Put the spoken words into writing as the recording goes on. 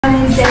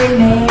es el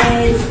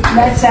mes,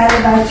 la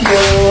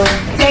salvación.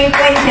 Se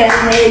encuentra en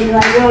él, no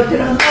hay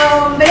otro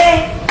nombre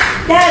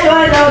dado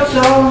a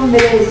los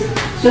hombres,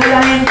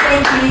 solamente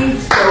en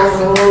Cristo,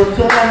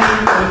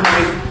 solamente en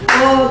él.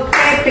 Oh,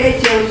 qué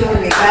precioso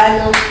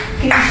regalo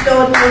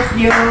Cristo nos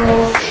dio.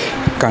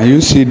 Can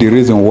you see the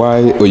reason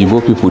why Oyibo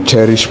people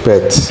cherish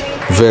pets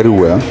very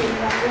well?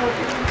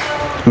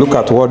 Look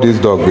at what this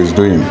dog is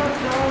doing.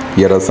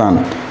 You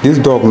understand? This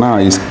dog now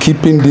is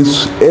keeping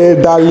this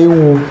elderly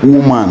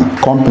woman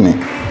company,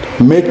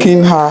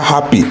 making her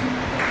happy.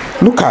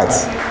 Look at,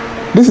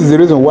 this is the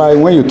reason why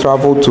when you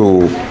travel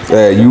to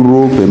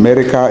Europe,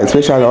 America,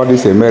 especially all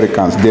these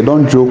Americans, they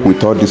don't joke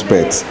with all these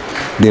pets.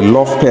 They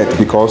love pets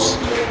because,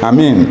 I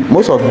mean,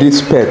 most of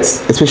these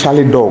pets,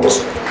 especially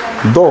dogs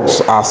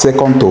are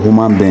second to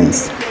human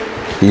beings.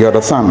 You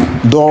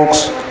understand?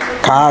 Dogs,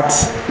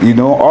 cats, you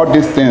know, all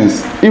these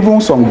things,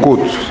 even some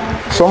goats.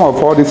 Some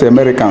of all these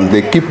Americans,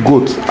 they keep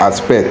goats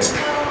as pets.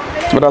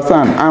 You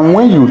understand? And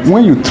when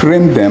you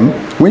train them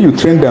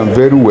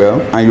very well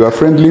and you are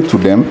friendly to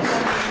them,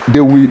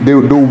 they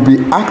will be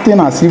acting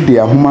as if they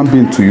are human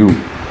beings to you.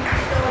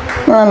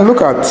 And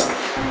look at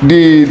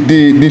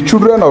the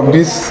children of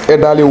this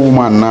elderly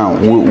woman now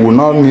will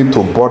not need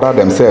to bother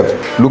themselves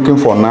looking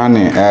for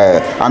nanny.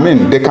 I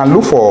mean, they can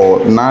look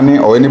for nanny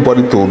or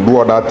anybody to do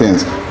other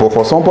things, but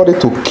for somebody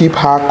to keep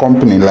her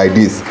company like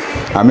this,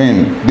 I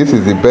mean, this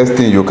is the best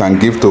thing you can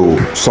give to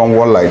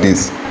someone like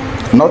this.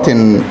 Not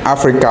in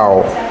Africa,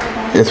 or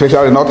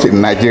especially not in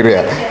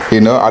Nigeria.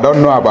 You know, I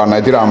don't know about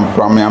Nigeria.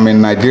 I'm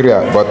in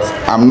Nigeria, but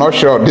I'm not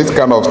sure this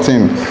kind of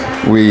thing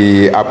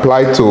we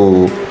apply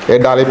to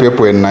elderly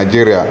people in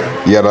Nigeria.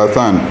 You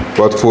understand?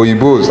 But for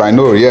Igbos, I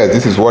know, yes,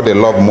 this is what they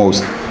love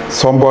most.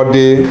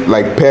 Somebody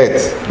like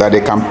pets that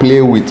they can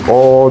play with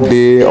all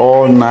day,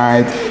 all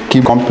night,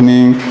 keep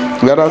company.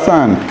 You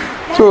understand?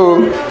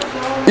 So,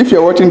 if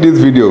you're watching this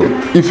video,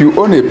 if you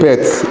own a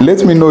pet,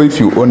 let me know if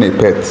you own a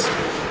pet.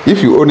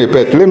 If you own a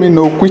pet, let me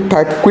know which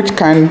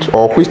kind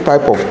or which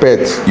type of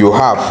pet you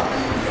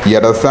have. You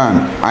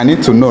understand? I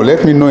need to know.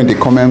 Let me know in the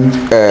comment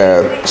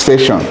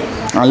section,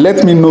 and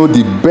let me know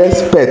the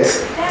best pet,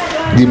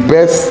 the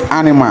best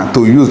animal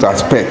to use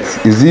as pet.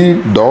 Is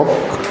it dog?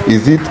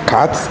 Is it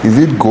cat? Is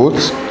it goat?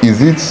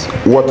 Is it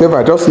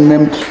whatever? Just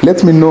name.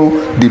 Let me know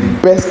the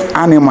best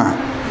animal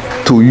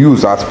to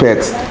use as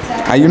pets.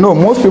 And you know,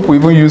 most people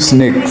even use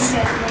snakes.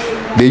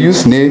 They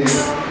use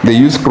snakes. They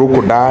use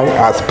crocodile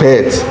as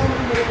pets.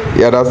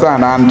 You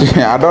understand? And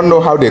I don't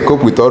know how they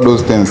cope with all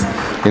those things,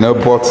 you know.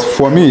 But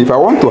for me, if I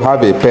want to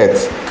have a pet,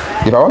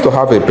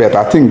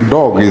 I think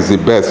dog is the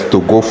best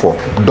to go for.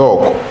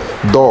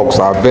 Dogs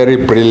are very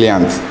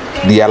brilliant.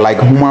 They are like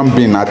human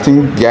beings. I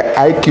think their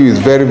IQ is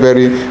very,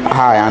 very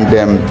high, and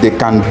they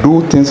can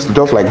do things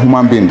just like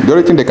human beings. The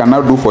only thing they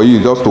cannot do for you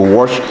is just to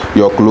wash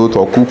your clothes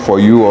or cook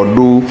for you or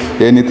do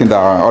anything that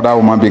other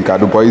human beings can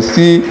do. But you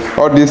see,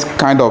 all this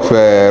kind of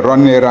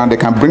running around, they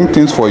can bring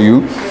things for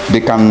you. They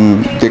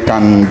can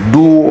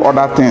do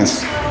other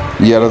things.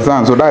 You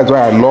understand? So that is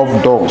why I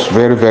love dogs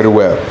very, very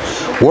well.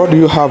 What do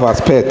you have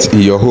as pets in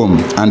your home?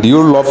 And do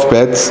you love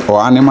pets or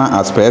animal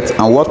as pets?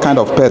 And what kind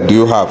of pet do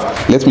you have?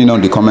 Let me know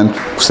in the comment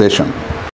section.